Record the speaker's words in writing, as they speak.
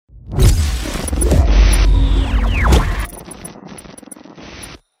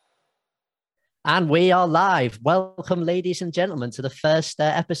And we are live. Welcome, ladies and gentlemen, to the first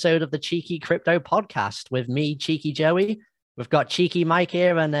episode of the Cheeky Crypto Podcast with me, Cheeky Joey. We've got Cheeky Mike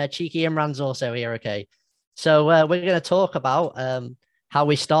here and Cheeky Imran's also here. Okay. So we're going to talk about how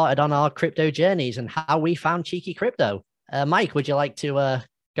we started on our crypto journeys and how we found Cheeky Crypto. Mike, would you like to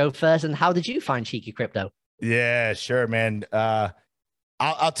go first? And how did you find Cheeky Crypto? Yeah, sure, man.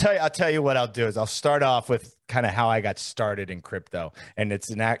 I'll tell you what I'll do is I'll start off with kind of how I got started in crypto, and it's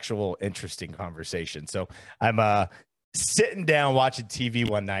an actual interesting conversation. So I'm sitting down watching TV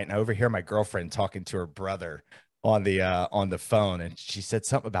one night, and I overhear my girlfriend talking to her brother on the phone, and she said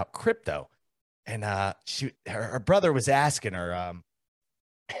something about crypto, and her brother was asking her,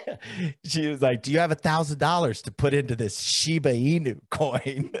 she was like, "Do you have $1,000 to put into this Shiba Inu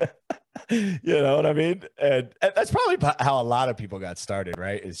coin?" You know what I mean? And that's probably how a lot of people got started,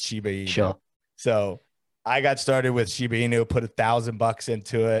 right? Is Shiba Inu. Sure. So I got started with Shiba Inu, put $1,000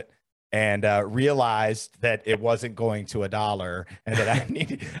 into it, and realized that it wasn't going to $1, and that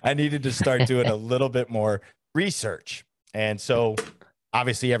I needed to start doing a little bit more research. And so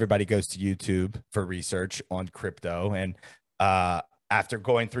obviously everybody goes to YouTube for research on crypto. And after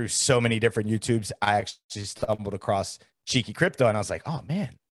going through so many different YouTubes, I actually stumbled across Cheeky Crypto, and I was like, oh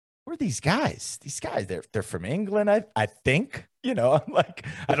man, who are these guys? These guys, they're from England, I think. You know, I'm like,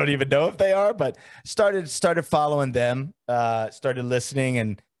 I don't even know if they are, but started following them, started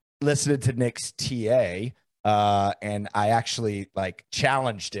listening to Nick's TA. And I actually like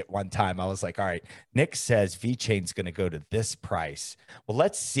challenged it one time. I was like, all right, Nick says VeChain's going to go to this price. Well,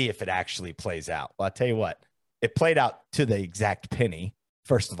 let's see if it actually plays out. Well, I'll tell you what, it played out to the exact penny,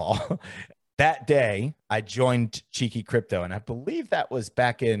 first of all. That day, I joined Cheeky Crypto, and I believe that was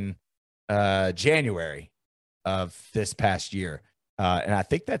back in January of this past year. And I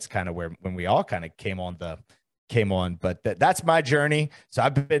think that's kind of when we all kind of came on. But that's my journey. So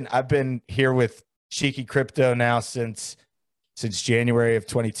I've been here with Cheeky Crypto now since January of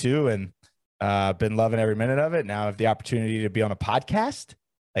 22, and been loving every minute of it. Now I have the opportunity to be on a podcast.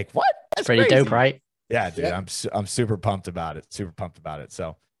 Like, what? That's pretty crazy. Dope, right? Yeah, dude. Yeah. I'm super pumped about it. Super pumped about it.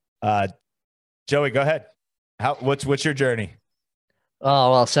 So, Joey, go ahead. What's your journey?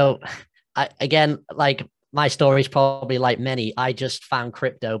 Oh, well, so again, like my story is probably like many. I just found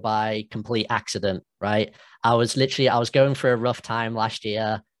crypto by complete accident, right? I was going through a rough time last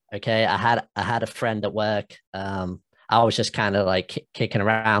year. Okay. I had a friend at work. I was just kind of like kicking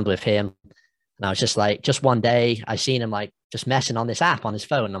around with him. And I was just like, just one day I seen him like just messing on this app on his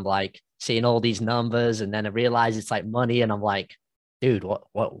phone. I'm like seeing all these numbers, and then I realized it's like money. And I'm like, dude,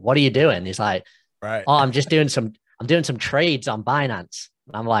 what are you doing? He's like, right. Oh, I'm doing some trades on Binance.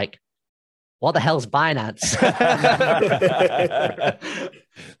 And I'm like, what the hell's Binance?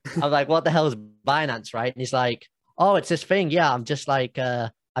 I'm like, what the hell is Binance? Right. And he's like, oh, it's this thing. Yeah. I'm just like,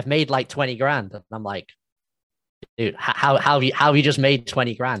 I've made like 20 grand. And I'm like, dude, how have you just made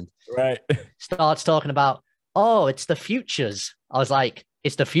 20 grand? Right. Starts talking about, oh, it's the futures. I was like,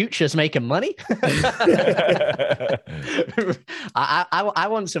 it's the futures making money. I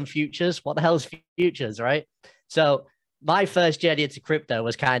want some futures. What the hell's futures, right? So my first journey into crypto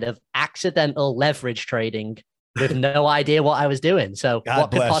was kind of accidental leverage trading with no idea what I was doing. So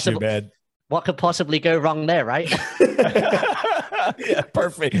what could possibly go wrong there, right? Yeah,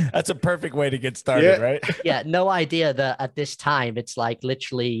 perfect. That's a perfect way to get started, right? Yeah, no idea that at this time it's like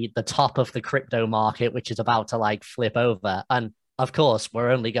literally the top of the crypto market, which is about to like flip over. And of course,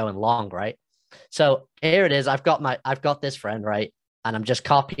 we're only going long, right? So here it is. I've got this friend, right? And I'm just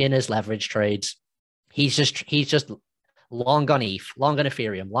copying his leverage trades. He's just long on ETH, long on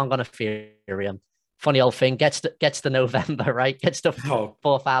Ethereum, long on Ethereum. Funny old thing, gets to November, right? Gets to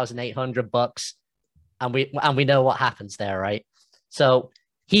 $4,800, and we know what happens there, right? So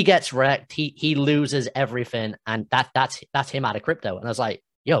he gets wrecked, he loses everything, and that's him out of crypto. And I was like,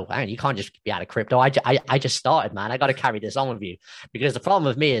 yo, man, you can't just be out of crypto. I just started, man. I got to carry this on with you, because the problem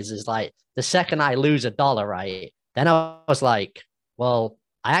with me is like the second I lose $1, right? Then I was like, well,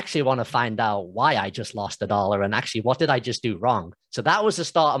 I actually want to find out why I just lost $1, and actually what did I just do wrong? So that was the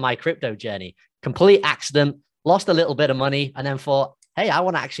start of my crypto journey. Complete accident, lost a little bit of money, and then thought, hey, I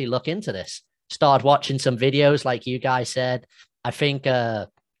want to actually look into this. Started watching some videos like you guys said. I think the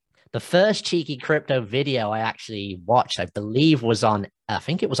first Cheeky Crypto video I actually watched, I believe I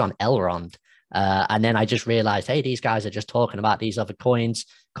think it was on Elrond. And then I just realized, hey, these guys are just talking about these other coins.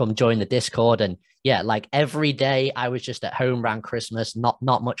 Come join the Discord. And yeah, like every day I was just at home around Christmas. Not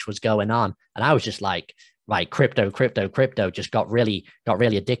much was going on. And I was just like, right, crypto, just got really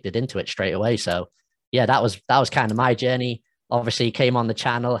addicted into it straight away. So yeah, that was kind of my journey. Obviously came on the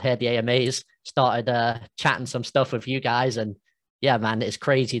channel, heard the AMAs, started chatting some stuff with you guys. And yeah, man, it's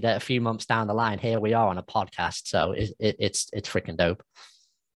crazy that a few months down the line, here we are on a podcast. So it's freaking dope.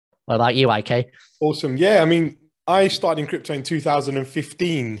 What about you, IK? Awesome. Yeah, I mean, I started in crypto in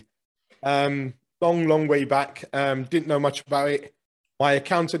 2015. Long way back. Didn't know much about it. My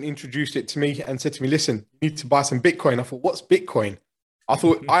accountant introduced it to me and said to me, listen, you need to buy some Bitcoin. I thought, what's Bitcoin?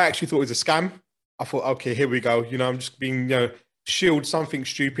 I actually thought it was a scam. I thought, okay, here we go. You know, I'm just being, shield something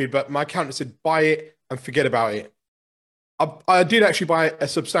stupid. But my accountant said, buy it and forget about it. I did actually buy a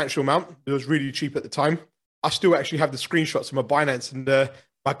substantial amount. It was really cheap at the time. I still actually have the screenshots of my Binance and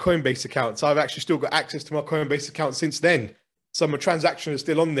my Coinbase account. So I've actually still got access to my Coinbase account since then. So my transactions are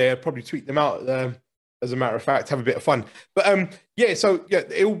still on there. I'll probably tweet them out as a matter of fact, have a bit of fun. But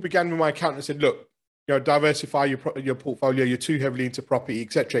it all began with my accountant said, look, diversify your portfolio. You're too heavily into property,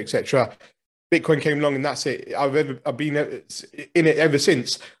 etc., etc. Bitcoin came along and that's it. I've been in it ever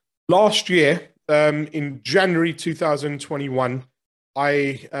since. Last year, in January 2021,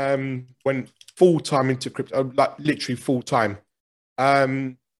 I went full-time into crypto, like literally full-time. I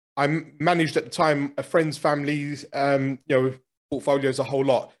managed at the time a friend's family's, portfolios a whole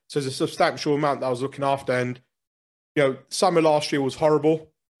lot. So there's a substantial amount that I was looking after. And, summer last year was horrible.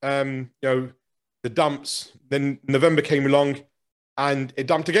 The dumps, then November came along and it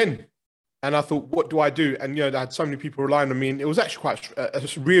dumped again. And I thought, what do I do? And, I had so many people relying on me. And it was actually quite a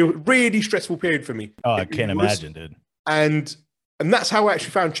really stressful period for me. Oh, I can't imagine, dude. And that's how I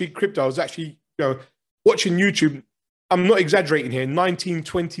actually found cheap crypto. I was actually, watching YouTube. I'm not exaggerating here. 19,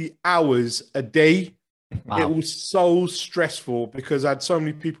 20 hours a day. Wow. It was so stressful because I had so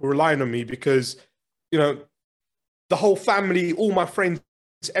many people relying on me because, the whole family, all my friends,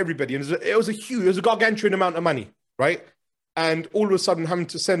 everybody. And it was a gargantuan amount of money, right? And all of a sudden having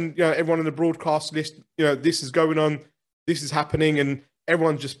to send, everyone on the broadcast list, this is going on, this is happening, and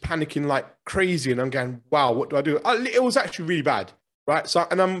everyone's just panicking like crazy. And I'm going, wow, what do I do? It was actually really bad, right? So,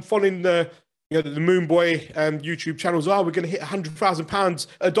 and I'm following the Moon Boy YouTube channels. Oh, we're going to hit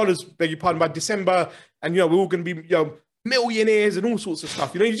 $100,000, dollars, beg your pardon, by December. And, we're all going to be, millionaires and all sorts of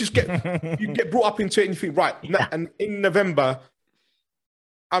stuff. You just get, you get brought up into it and you think, right. Yeah. And in November,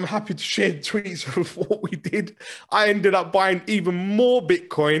 I'm happy to share tweets of what we did. I ended up buying even more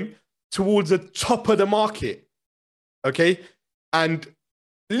Bitcoin towards the top of the market. Okay. And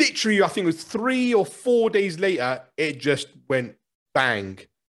literally, I think it was 3 or 4 days later, it just went bang.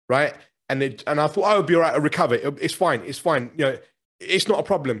 Right. And I thought, I would be all right. I'll recover. It's fine. It's fine. It's not a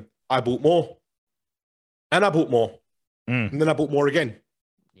problem. I bought more. And I bought more. And then I bought more again.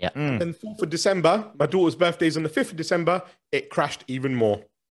 Yeah. And then 4th of December, my daughter's birthday is on the 5th of December. It crashed even more.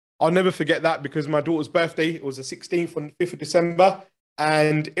 I'll never forget that because my daughter's birthday, it was the 16th on the 5th of December.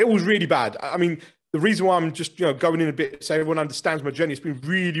 And it was really bad. I mean, the reason why I'm just, going in a bit so everyone understands my journey, it's been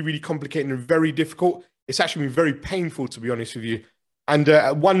really, really complicated and very difficult. It's actually been very painful, to be honest with you. And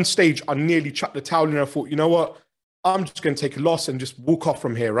at one stage, I nearly chucked the towel in and I thought, you know what? I'm just going to take a loss and just walk off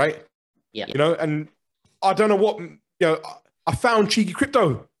from here, right? Yeah. And I don't know what, I found Cheeky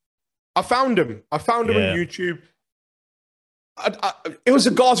Crypto. I found him on YouTube. It was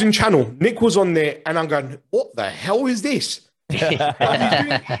a Gazin channel. Nick was on there and I'm going, what the hell is this?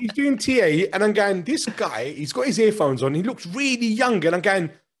 he's doing TA and I'm going, this guy, he's got his earphones on. He looks really young. And I'm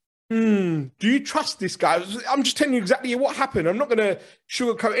going, do you trust this guy? I'm just telling you exactly what happened. I'm not going to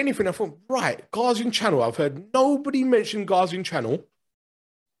sugarcoat anything. I thought, right, Gazin channel. I've heard nobody mention Gazin channel.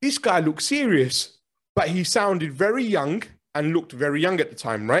 This guy looks serious, but he sounded very young and looked very young at the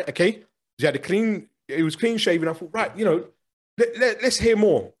time, right? Okay. He was clean shaven. I thought, right, let's hear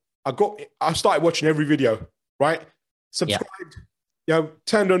more. I started watching every video, right? Subscribed,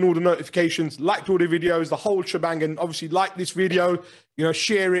 turned on all the notifications, liked all the videos, the whole shebang, and obviously like this video,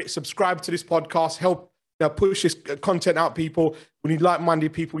 share it, subscribe to this podcast, help push this content out, people. We need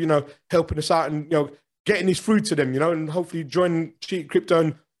like-minded people, helping us out and, getting this through to them, and hopefully join Cheeky Crypto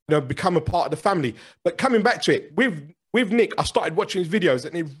and, become a part of the family. But coming back to it, with Nick, I started watching his videos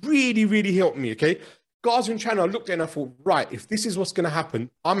and it really, really helped me, okay? Gazin channel, I looked at it and I thought, right, if this is what's going to happen,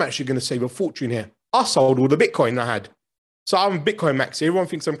 I'm actually going to save a fortune here. I sold all the Bitcoin I had. So I'm a Bitcoin maxi. Everyone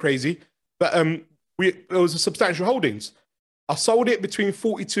thinks I'm crazy, but it was a substantial holdings. I sold it between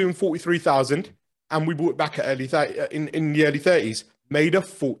 42 and 43,000, and we bought it back at in the early 30s. Made a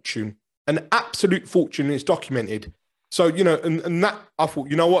fortune, an absolute fortune. It's documented. So and that I thought,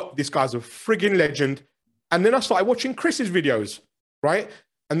 you know what, this guy's a frigging legend. And then I started watching Chris's videos, right?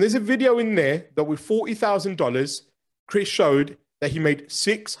 And there's a video in there that with $40,000, Chris showed that he made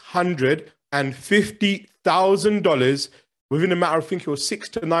 $650,000 within a matter of, I think it was 6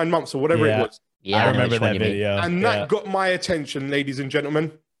 to 9 months or whatever it was. Yeah, I remember that video. And that got my attention, ladies and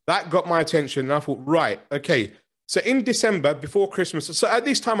gentlemen. That got my attention. And I thought, right, okay. So in December, before Christmas, so at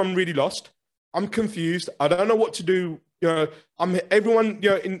this time, I'm really lost. I'm confused. I don't know what to do. You know, everyone,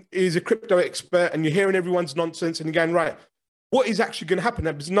 you know, is a crypto expert, and you're hearing everyone's nonsense, and you're going, right, what is actually going to happen?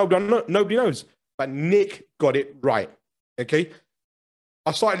 Because nobody knows. But Nick got it right. Okay.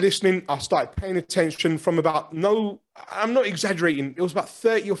 I started listening. I started paying attention from about, I'm not exaggerating. It was about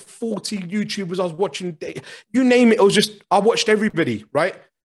 30 or 40 YouTubers I was watching. You name it. It was just, I watched everybody, right?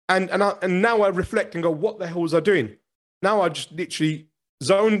 And now I reflect and go, what the hell was I doing? Now I just literally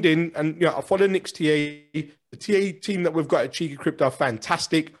zoned in, and, you know, I follow Nick's TA. The TA team that we've got at Cheeky Crypto are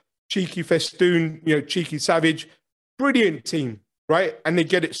fantastic. Cheeky Festoon, you know, Cheeky Savage, brilliant team, right? And they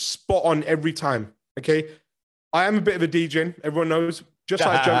get it spot on every time. Okay. I am a bit of a DJ, everyone knows. Just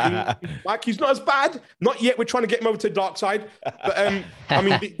like Joe, Mike, he's not as bad. Not yet. We're trying to get him over to the dark side. But I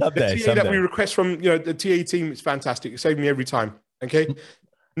mean, the TA that we request from, you know, the TA team is fantastic. It saved me every time. Okay.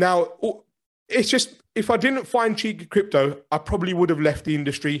 Now, it's just, if I didn't find Cheeky Crypto, I probably would have left the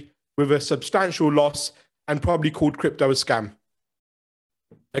industry with a substantial loss and probably called crypto a scam.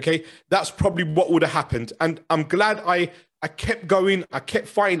 Okay. That's probably what would have happened. And I'm glad I kept going. I kept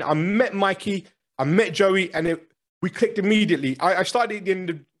fighting. I met Mikey. I met Joey, and we clicked immediately. I started at the end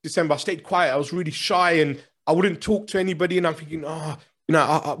of December. I stayed quiet. I was really shy, and I wouldn't talk to anybody. And I'm thinking, oh, you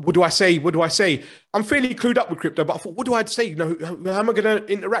know, what do I say? What do I say? I'm fairly clued up with crypto, but I thought, what do I say? You know, how am I going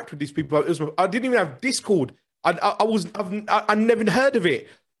to interact with these people? I didn't even have Discord. I never heard of it.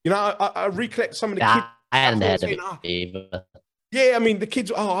 You know, I recollect some of the kids. I hadn't heard of it either. Yeah, I mean, the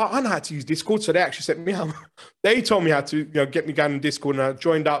kids, I know how to use Discord, so they actually set me up. They told me how to, you know, get me going in Discord, and I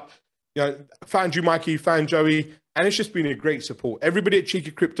joined up. You know, found you, Mikey, found Joey, and it's just been a great support. Everybody at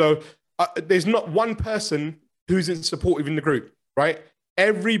Cheeky Crypto, there's not one person who isn't supportive in the group, right?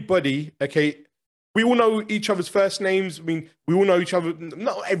 Everybody, okay, we all know each other's first names. I mean, we all know each other,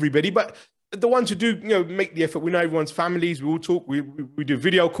 not everybody, but the ones who do, you know, make the effort. We know everyone's families. We all talk. We do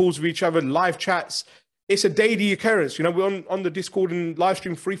video calls with each other, live chats. It's a daily occurrence. You know, we're on the Discord and live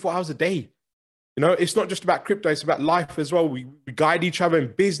stream 3-4 hours a day. You know, it's not just about crypto, it's about life as well. We guide each other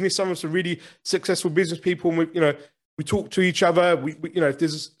in business. Some of us are really successful business people, and we talk to each other. We you know, if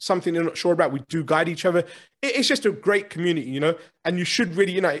there's something they're not sure about, we do guide each other. It's just a great community, you know, and you should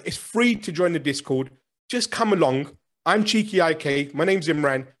really, you know, it's free to join the Discord. Just come along. I'm Cheeky IK. My name's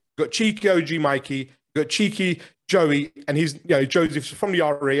Imran. We've got Cheeky OG Mikey. We've got Cheeky Joey, and he's, you know, Joseph's from the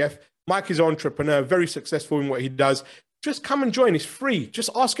RAF. Mike is an entrepreneur, very successful in what he does. Just come and join. It's free.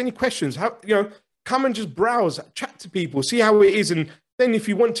 Just ask any questions. How, you know, come and just browse, chat to people, see how it is. And then if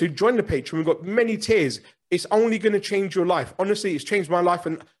you want to, join the Patreon. We've got many tiers. It's only going to change your life. Honestly, it's changed my life.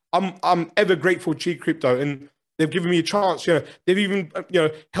 And I'm ever grateful to Cheeky Crypto. And they've given me a chance. You know, they've even, you know,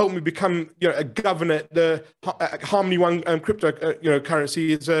 helped me become, you know, a governor at the Harmony One crypto, you know,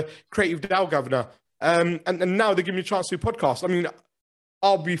 currency is a creative DAO governor. And now they're giving me a chance to do a podcast. I mean,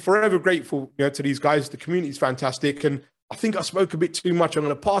 I'll be forever grateful, you know, to these guys. The community is fantastic. And I think I spoke a bit too much. I'm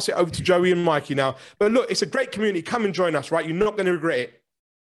going to pass it over to Joey and Mikey now. But look, it's a great community. Come and join us, right? You're not going to regret it.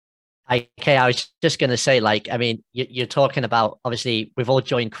 Okay, I was just going to say, like, I mean, you're talking about, obviously, we've all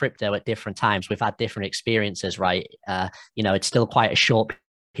joined crypto at different times. We've had different experiences, right? You know, it's still quite a short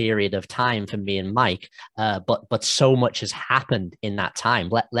period of time for me and Mike, but so much has happened in that time,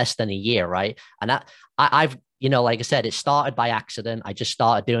 less than a year, right? And I've, you know, like I said, it started by accident. I just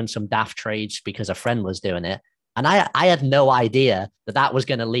started doing some daft trades because a friend was doing it. And I had no idea that was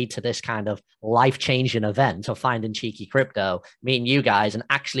going to lead to this kind of life-changing event of finding Cheeky Crypto, meeting you guys, and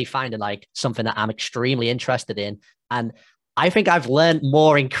actually finding like something that I'm extremely interested in. And I think I've learned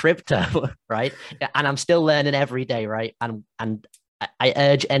more in crypto, right? And I'm still learning every day, right? And I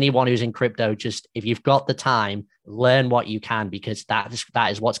urge anyone who's in crypto, just if you've got the time, learn what you can, because that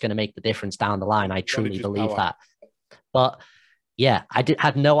is what's going to make the difference down the line. I truly believe that. But yeah,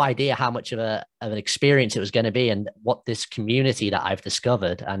 had no idea how much of an experience it was going to be, and what this community that I've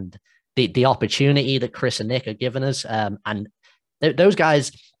discovered, and the opportunity that Chris and Nick are giving us. And those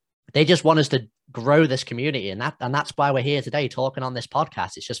guys, they just want us to grow this community, and that's why we're here today talking on this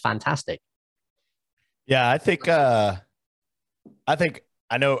podcast. It's just fantastic. Yeah, I think I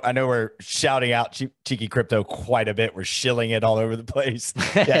know we're shouting out Cheeky Crypto quite a bit. We're shilling it all over the place.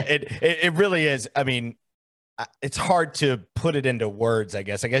 Yeah, it really is. I mean, it's hard to put it into words, I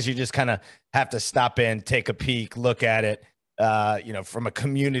guess. You just kind of have to stop in, take a peek, look at it. You know, from a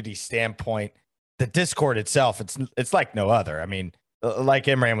community standpoint, the Discord itself, it's like no other. I mean, like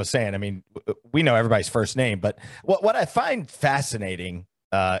Imran was saying, I mean, we know everybody's first name, but what I find fascinating,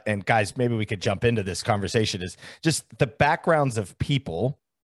 and guys, maybe we could jump into this conversation, is just the backgrounds of people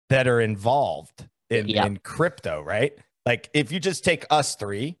that are involved in crypto, right? Like if you just take us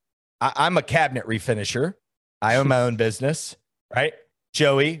three, I'm a cabinet refinisher. I own my own business, right?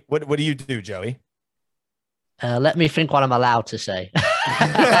 Joey, what do you do, Joey? Let me think what I'm allowed to say.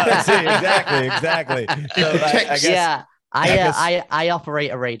 Exactly. So I guess, yeah, I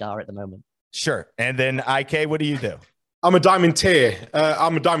operate a radar at the moment. Sure. And then IK, what do you do? I'm a diamond tier.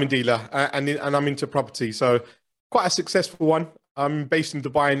 I'm a diamond dealer, and I'm into property. So quite a successful one. I'm based in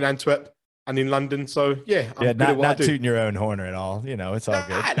Dubai and Antwerp and in London. So yeah, I'm not tooting your own horn at all. You know, it's all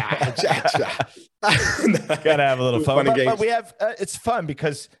good. Gotta have a little fun. But we have it's fun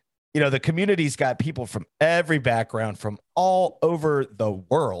because the community's got people from every background from all over the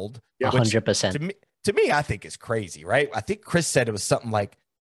world. 100%. To me, I think is crazy, right? I think Chris said it was something like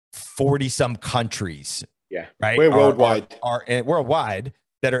 40 some countries. Yeah, right. We're worldwide. Are worldwide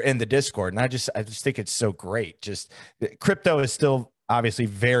that are in the Discord, and I just think it's so great. Just crypto is still obviously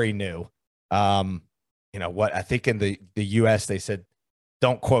very new. What I think in the US they said,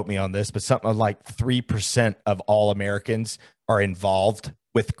 don't quote me on this, but something like 3% of all Americans are involved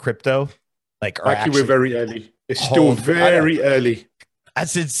with crypto. We're very early. It's still very early.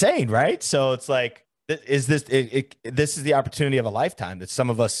 That's insane, right? So it's like, this is the opportunity of a lifetime that some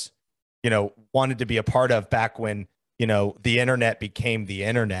of us, wanted to be a part of back when, the internet became the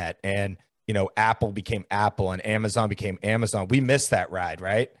internet and, Apple became Apple and Amazon became Amazon. We missed that ride,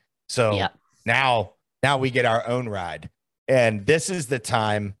 right? So now we get our own ride. And this is the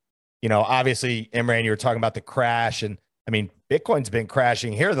time, obviously, Imran, you were talking about the crash. And I mean, Bitcoin's been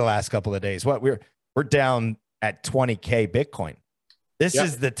crashing here the last couple of days. We're down at 20K Bitcoin. This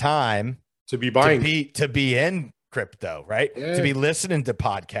is the time to be buying, to be in crypto, right? Yeah. To be listening to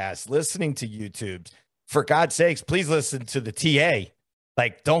podcasts, listening to YouTube. For God's sakes, please listen to the TA.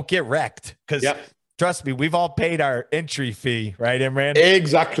 Like, don't get wrecked. Because trust me, we've all paid our entry fee, right, Imran?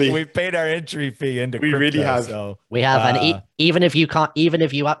 Exactly. We've paid our entry fee into crypto. We really have. So, we have, and even if you can't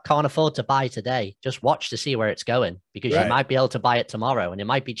afford to buy today, just watch to see where it's going, because you might be able to buy it tomorrow, and it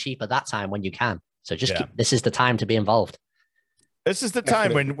might be cheaper that time when you can. So just this is the time to be involved. This is the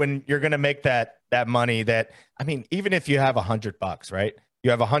time when you're going to make that money that, I mean, even if you have $100, right? You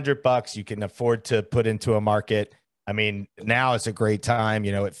have $100 you can afford to put into a market. I mean, now is a great time.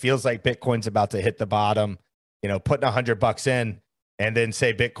 It feels like Bitcoin's about to hit the bottom, putting $100 in, and then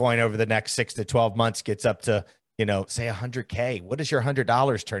say Bitcoin over the next 6 to 12 months gets up to, say 100K. What does your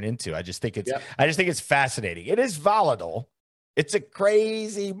 $100 turn into? I just think it's fascinating. It is volatile. It's a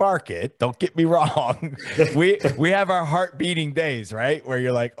crazy market. Don't get me wrong. We have our heart beating days, right? Where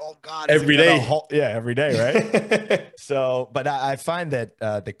you're like, oh God, every day. Every day, right? So, but I find that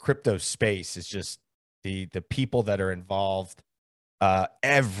the crypto space is just the people that are involved,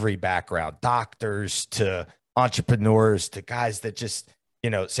 every background, doctors to entrepreneurs to guys that just,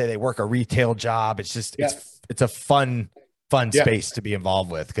 say they work a retail job. It's just, it's a fun space to be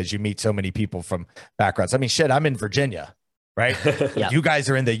involved with, because you meet so many people from backgrounds. I mean, shit, I'm in Virginia. Right. You guys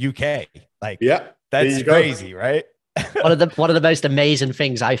are in the UK. Like, that's crazy, right? one of the most amazing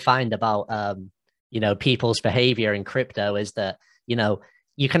things I find about, people's behavior in crypto is that,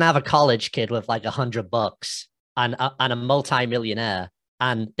 you can have a college kid with like $100 and a multi-millionaire,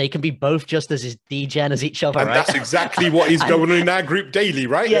 and they can be both just as degen as each other. And right? That's exactly what is going on in our group daily,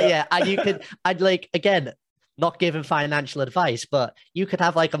 right? Yeah. And again, not giving financial advice, but you could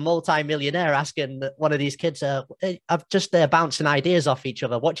have like a multi-millionaire asking one of these kids, I'm just bouncing ideas off each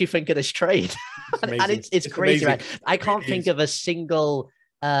other. What do you think of this trade? and it's crazy, amazing. Right? I can't think of a single,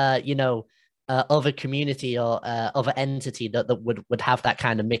 other community or other entity that would have that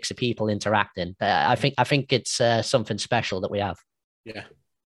kind of mix of people interacting. I think it's something special that we have.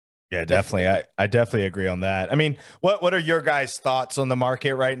 Yeah, definitely. I definitely agree on that. I mean, what are your guys' thoughts on the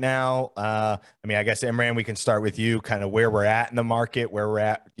market right now? I mean, I guess, Imran, we can start with you, kind of where we're at in the market, where we're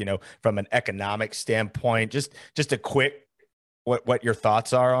at, from an economic standpoint. Just a quick, what your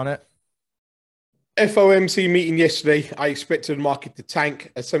thoughts are on it. FOMC meeting yesterday. I expected the market to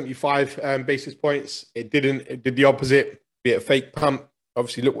tank at 75 basis points. It didn't. It did the opposite. Be a fake pump.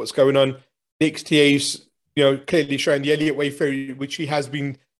 Obviously, look what's going on. The XTA's, clearly showing the Elliott wave theory, which he has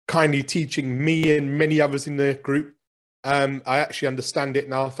been kindly teaching me and many others in the group. I actually understand it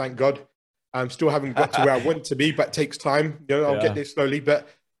now, thank God. I still haven't got to where I want to be, but it takes time. I'll get there slowly. But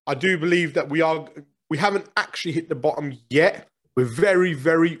I do believe that we haven't actually hit the bottom yet. We're very,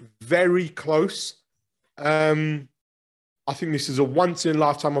 very, very close. I think this is a once in a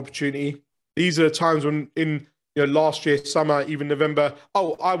lifetime opportunity. These are the times when last year, summer, even November,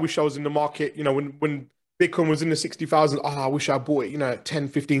 I wish I was in the market, when Bitcoin was in the 60,000. I wish I bought it, at 10,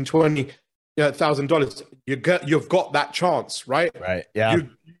 15, 20, $1,000. You've got that chance, right? Right. Yeah.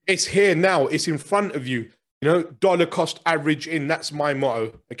 It's here now. It's in front of you. dollar cost average in. That's my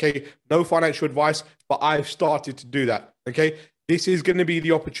motto. Okay. No financial advice, but I've started to do that. Okay. This is going to be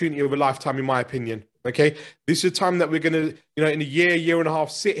the opportunity of a lifetime, in my opinion. Okay. This is a time that we're going to, in a year and a half,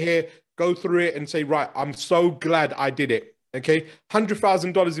 sit here, go through it and say, right, I'm so glad I did it. Okay.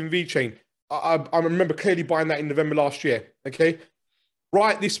 $100,000 in VeChain. I remember clearly buying that in November last year. Okay.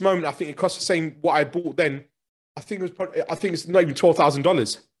 Right this moment, I think it costs the same what I bought then. I think it's not even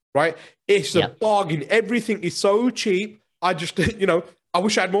 $12,000. Right. It's a bargain. Everything is so cheap. I just, I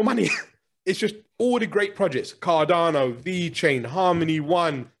wish I had more money. It's just all the great projects, Cardano, VeChain, Harmony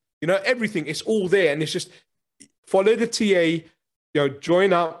One, everything. It's all there. And it's just follow the TA,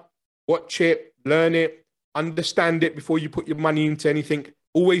 join up, watch it, learn it, understand it before you put your money into anything.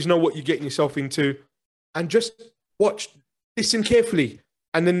 Always know what you're getting yourself into and just watch, listen carefully.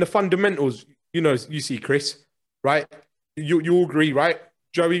 And then the fundamentals, you see Chris, right? You all agree, right?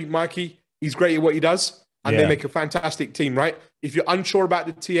 Joey, Mikey, he's great at what he does. And they make a fantastic team, right? If you're unsure about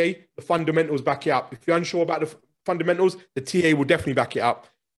the TA, the fundamentals back it up. If you're unsure about the fundamentals, the TA will definitely back it up.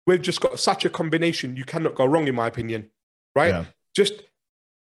 We've just got such a combination. You cannot go wrong, in my opinion, right? Yeah. Just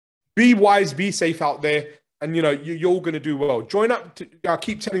be wise, be safe out there. And, you're all going to do well. Join up. I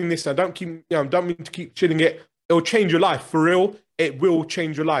keep telling this. I don't mean to keep chilling it. It'll change your life. For real, it will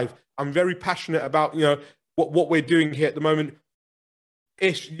change your life. I'm very passionate about, what we're doing here at the moment.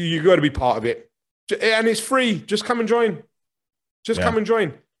 You got to be part of it. And it's free. Just come and join. Come and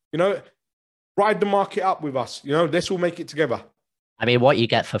join. Ride the market up with us. Let's all make it together. I mean, what you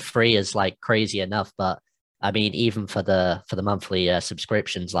get for free is like crazy enough. But I mean, even for the monthly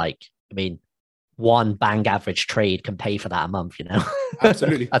subscriptions, one bang average trade can pay for that a month,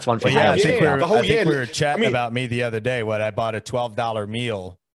 Absolutely. That's one thing. I think we were chatting about me the other day when I bought a $12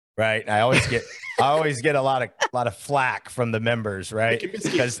 meal, right? I always get a lot of flack from the members, right?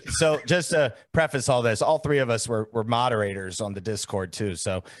 Because just to preface all this, all three of us were moderators on the Discord too.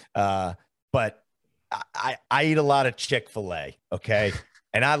 So but I eat a lot of Chick-fil-A, okay?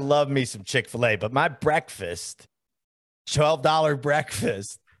 And I love me some Chick-fil-A, but my breakfast, $12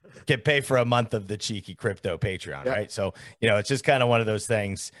 breakfast, can pay for a month of the Cheeky Crypto Patreon, right? So, it's just kind of one of those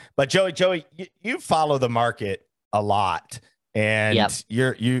things. But Joey, you follow the market a lot, and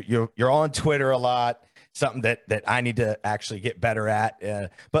you're on Twitter a lot. Something that I need to actually get better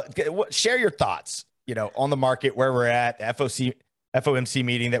at. But share your thoughts, on the market, where we're at, the FOMC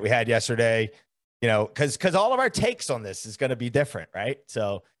meeting that we had yesterday. Because all of our takes on this is going to be different, right?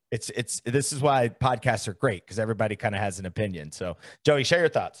 So this is why podcasts are great, because everybody kind of has an opinion. So Joey, share your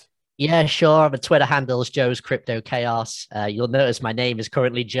thoughts. Yeah, sure. My Twitter handle is Joe's Crypto Chaos. You'll notice my name is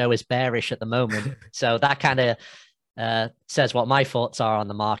currently Joe is bearish at the moment. So that kind of says what my thoughts are on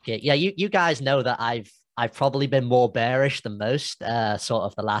the market. Yeah, you guys know that I've probably been more bearish than most sort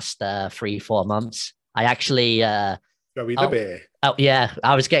of the last 3-4 months. I actually Joey the Bear. Oh yeah,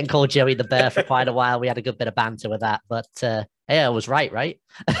 I was getting called Joey the Bear for quite a while. We had a good bit of banter with that, but I was right?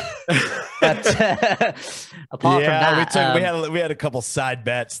 But apart from that, we had a couple side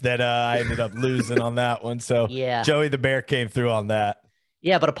bets that I ended up losing on that one. So yeah, Joey the Bear came through on that.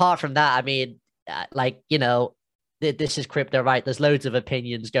 Yeah, but apart from that, I mean, this is crypto, right? There's loads of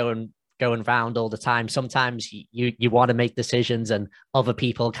opinions going round all the time. Sometimes you want to make decisions and other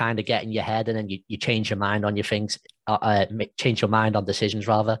people kind of get in your head, and then you change your mind on your things, change your mind on decisions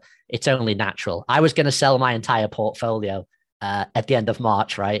rather. It's only natural. I was going to sell my entire portfolio at the end of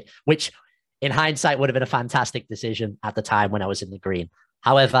March, right? Which in hindsight would have been a fantastic decision at the time when I was in the green.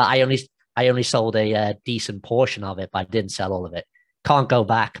 However, I only sold a decent portion of it, but I didn't sell all of it. Can't go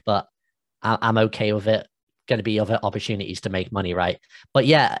back, but I'm okay with it. Going to be other opportunities to make money, right? But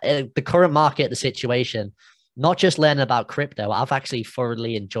yeah, the current market, the situation, not just learning about crypto, I've actually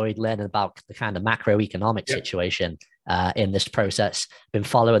thoroughly enjoyed learning about the kind of macroeconomic situation in this process. Been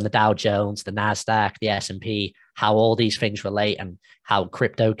following the Dow Jones, the Nasdaq, the S&P, how all these things relate and how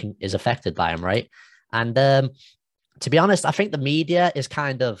crypto is affected by them, right? And to be honest, I think the media is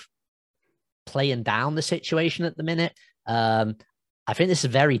kind of playing down the situation at the minute. I think this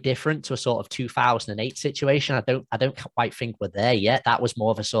is very different to a sort of 2008 situation. I don't quite think we're there yet. That was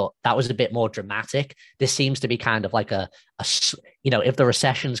more of that was a bit more dramatic. This seems to be kind of like if the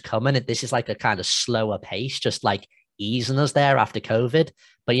recession's coming, this is like a kind of slower pace, just like easing us there after COVID.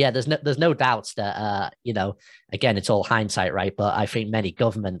 But yeah, there's no doubts that, again, it's all hindsight, right? But I think many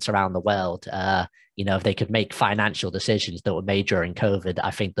governments around the world, if they could make financial decisions that were made during COVID,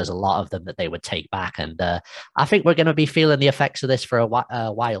 I think there's a lot of them that they would take back. And I think we're going to be feeling the effects of this for a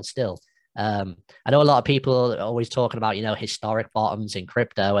while still. I know a lot of people are always talking about, historic bottoms in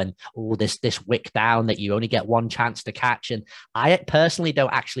crypto and this wick down that you only get one chance to catch. And I personally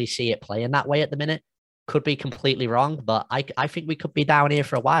don't actually see it playing that way at the minute. could be completely wrong, but I think we could be down here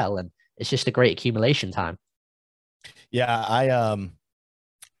for a while, and it's just a great accumulation time. Yeah,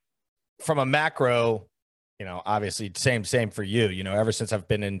 from a macro, obviously same for you. Ever since I've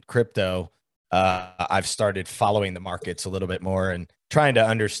been in crypto, I've started following the markets a little bit more and trying to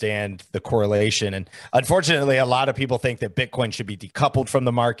understand the correlation. And unfortunately, a lot of people think that Bitcoin should be decoupled from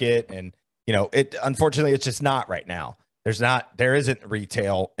the market, and unfortunately, it's just not right now. There isn't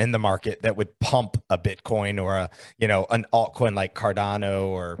retail in the market that would pump a Bitcoin or an altcoin like Cardano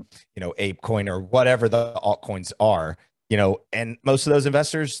or, ApeCoin or whatever the altcoins are, and most of those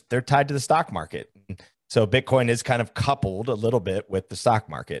investors, they're tied to the stock market. So Bitcoin is kind of coupled a little bit with the stock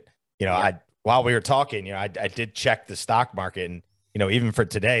market. While we were talking, I did check the stock market, and, even for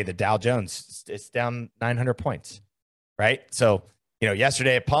today, the Dow Jones, it's down 900 points, right? So,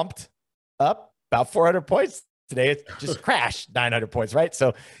 yesterday it pumped up about 400 points. Today it just crashed 900 points, right?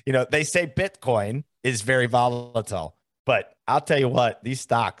 So, they say Bitcoin is very volatile, but I'll tell you what, these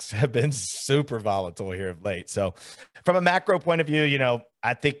stocks have been super volatile here of late. So from a macro point of view,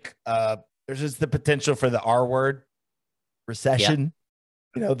 I think there's just the potential for the R word, recession.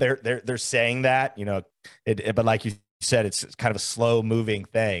 Yeah. They're saying that, but like you said, it's kind of a slow moving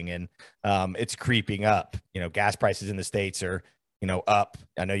thing, and it's creeping up. Gas prices in the States are up.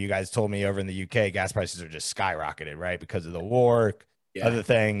 I know you guys told me over in the UK, gas prices are just skyrocketed, right? Because of the war, other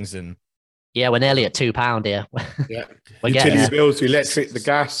things. And yeah, we're nearly at £2 here. Yeah. Utility bills, the electric, the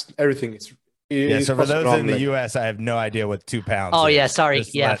gas, everything. So for those in the US, I have no idea what £2. Oh is. yeah, sorry.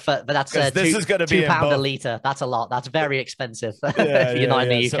 But that's this is going to be £2 a liter. That's a lot. That's very expensive. If you're not in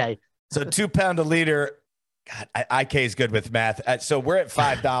the UK. So £2 a liter. God, IK is good with math. So we're at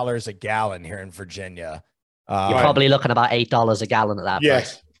 $5 a gallon here in Virginia. You're probably looking about $8 a gallon at that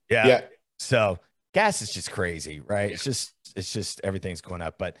price. Yeah. So gas is just crazy, right? It's just everything's going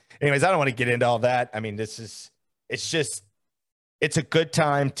up. But anyways, I don't want to get into all that. I mean, it's a good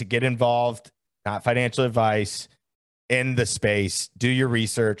time to get involved, not financial advice, in the space. Do your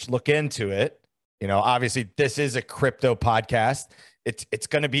research, look into it. Obviously this is a crypto podcast. It's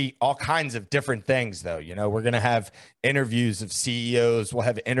going to be all kinds of different things though. We're going to have interviews of CEOs. We'll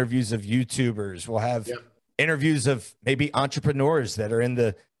have interviews of YouTubers. We'll have interviews of maybe entrepreneurs that are in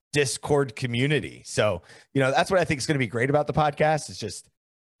the Discord community. So, that's what I think is going to be great about the podcast.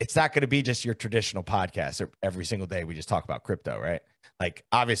 It's not going to be just your traditional podcast every single day. We just talk about crypto, right? Like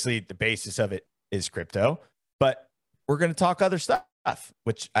obviously the basis of it is crypto, but we're going to talk other stuff,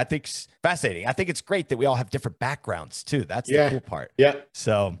 which I think is fascinating. I think it's great that we all have different backgrounds too. That's the cool part. Yeah.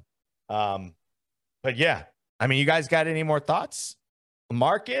 So, but yeah, I mean, you guys got any more thoughts on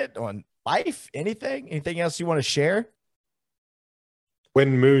market, on life, anything else you want to share?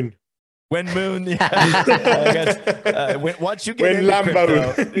 When moon, yeah. Once you get into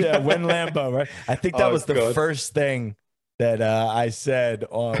Lambo, crypto, when Lambo, right? I think that was the first thing that I said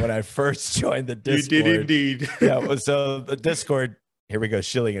when I first joined the Discord. You did indeed. Yeah. So the Discord, here we go,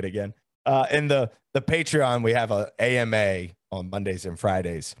 shilling it again. In the Patreon, we have a AMA on Mondays and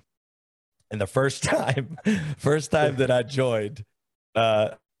Fridays. And the first time that I joined,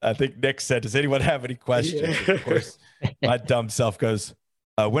 I think Nick said, "Does anyone have any questions?" Yeah. Of course, my dumb self goes,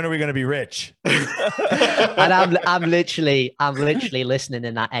 "When are we going to be rich?" And I'm literally listening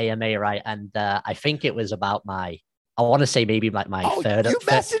in that AMA, right? And I think it was about I want to say maybe like my third. You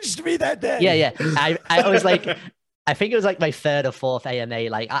messaged me that day. Yeah. I was like, I think it was like my third or fourth AMA.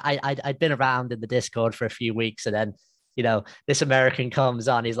 Like I'd been around in the Discord for a few weeks, and then this American comes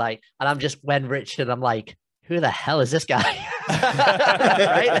on. He's like, and I'm just when rich, and I'm like, who the hell is this guy?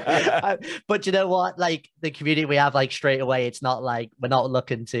 Right? But you know what? Like the community we have, like straight away, it's not like we're not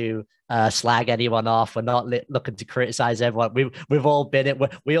looking to slag anyone off. We're not looking to criticize everyone. We've all been it.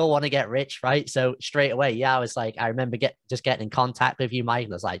 We all want to get rich, right? So straight away, I was like, I remember just getting in contact with you, Mike. I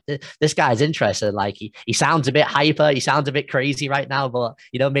was like, this guy's interested. Like he sounds a bit hyper. He sounds a bit crazy right now, but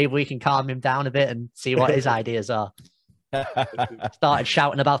maybe we can calm him down a bit and see what his ideas are. Started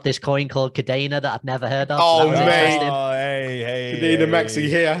shouting about this coin called Kadena that I've never heard of. Oh, mate. Hey. Kadena Maxi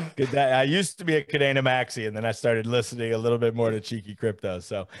here. I used to be a Kadena Maxi, and then I started listening a little bit more to Cheeky Crypto.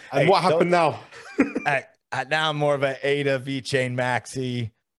 So, and what happened now? Now I'm more of an ADA VeChain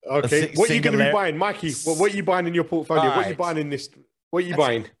Maxi. Okay. What are you going to be buying, Mikey? What are you buying in your portfolio? What are you buying in this? What are you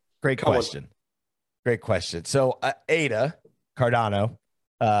buying? Great question. So ADA, Cardano,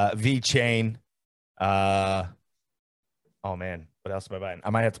 VeChain, oh man, what else am I buying? I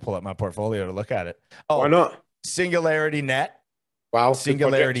might have to pull up my portfolio to look at it. Oh, why not? Singularity Net. Wow.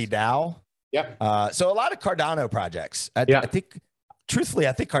 Singularity DAO. Yeah. So a lot of Cardano projects. I think, truthfully,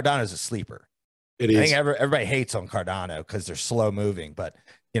 I think Cardano is a sleeper. It is. I think everybody hates on Cardano because they're slow moving, but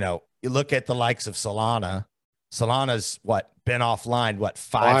you look at the likes of Solana. Solana's been offline,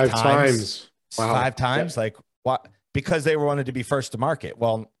 five times? Wow. 5 times? Yeah. Like what? Because they wanted to be first to market.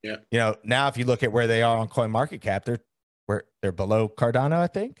 Well, now if you look at where they are on CoinMarketCap, they're below Cardano, I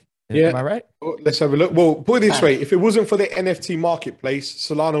think. Am I right? Oh, let's have a look. Well, put it this way: if it wasn't for the NFT marketplace,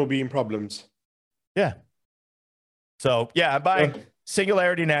 Solana would be in problems. Yeah. So I'm buying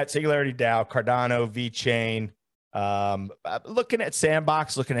Singularity Net, Singularity DAO, Cardano, VeChain. Looking at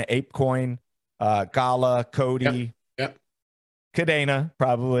Sandbox, looking at ApeCoin, Gala, Cody, Kadena,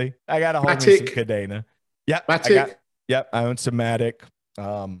 probably. I got a whole me some Kadena. Yep. Matic. I own some Matic.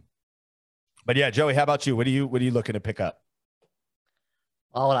 But yeah, Joey, how about you? What are you looking to pick up?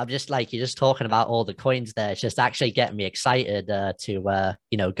 Oh, well, I'm just like, you're just talking about all the coins there. It's just actually getting me excited to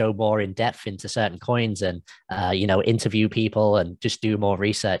go more in depth into certain coins and, interview people and just do more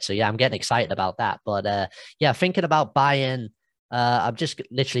research. So, yeah, I'm getting excited about that. But, thinking about buying, I'm just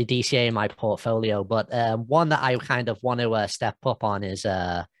literally DCAing my portfolio. But one that I kind of want to step up on is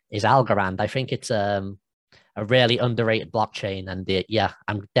Algorand. I think it's a really underrated blockchain. And,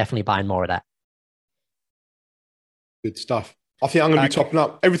 I'm definitely buying more of that. Good stuff. I think I'm going to be topping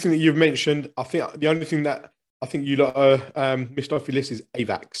up everything that you've mentioned. I think the only thing that I think you lot missed off your list is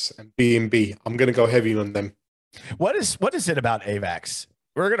AVAX and BNB. I'm going to go heavy on them. What is it about AVAX?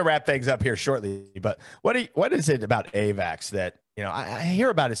 We're going to wrap things up here shortly, but what is it about AVAX that, I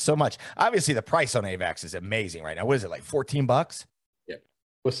hear about it so much? Obviously, the price on AVAX is amazing right now. What is it, like $14? Yeah.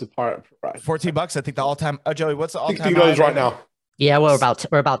 What's the part? Right. $14. I think the all-time. Joey, what's the all-time $16 right now? Yeah, we're about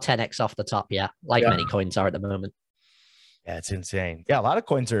 10x off the top. Yeah, many coins are at the moment. Yeah, it's insane. Yeah, a lot of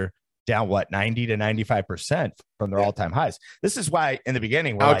coins are down 90 to 95% from their all-time highs. This is why in the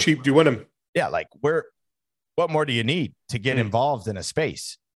beginning, how cheap do you win them? Yeah, like what more do you need to get involved in a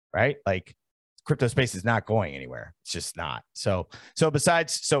space, right? Like crypto space is not going anywhere. It's just not. So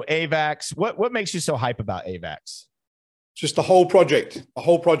AVAX, what makes you so hype about AVAX? Just the whole project,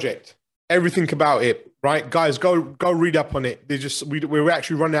 everything about it, right? Guys, go read up on it. We're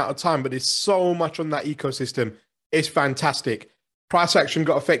actually running out of time, but there's so much on that ecosystem. It's fantastic. Price action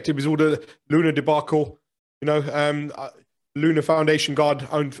got affected with all the Luna debacle. Luna Foundation Guard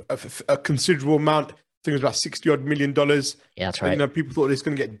owned a considerable amount. I think it was about $60-odd million. Yeah, that's right. People thought it was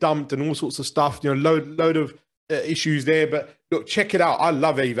going to get dumped and all sorts of stuff. Load of issues there. But look, check it out. I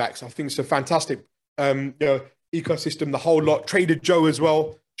love AVAX. I think it's a fantastic ecosystem. The whole lot. Trader Joe as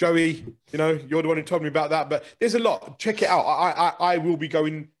well. Joey, you're the one who told me about that. But there's a lot. Check it out. I will be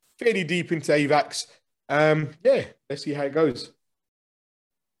going fairly deep into AVAX. Let's see how it goes.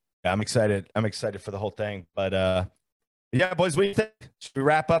 Yeah, I'm excited. I'm excited for the whole thing. But boys, what do you think? Should we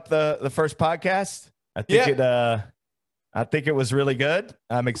wrap up the first podcast? I think it was really good.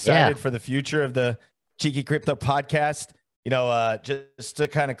 I'm excited for the future of the Cheeky Crypto podcast. Just to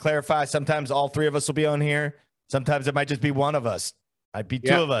kind of clarify, sometimes all three of us will be on here. Sometimes it might just be one of us. Might be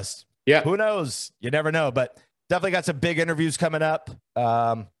two of us. Yeah. Who knows? You never know. But definitely got some big interviews coming up.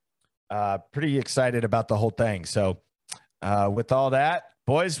 Pretty excited about the whole thing. So with all that,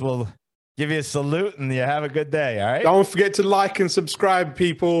 boys, we'll give you a salute and you have a good day. All right. Don't forget to like and subscribe,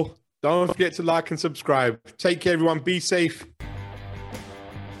 people. Don't forget to like and subscribe. Take care, everyone. Be safe.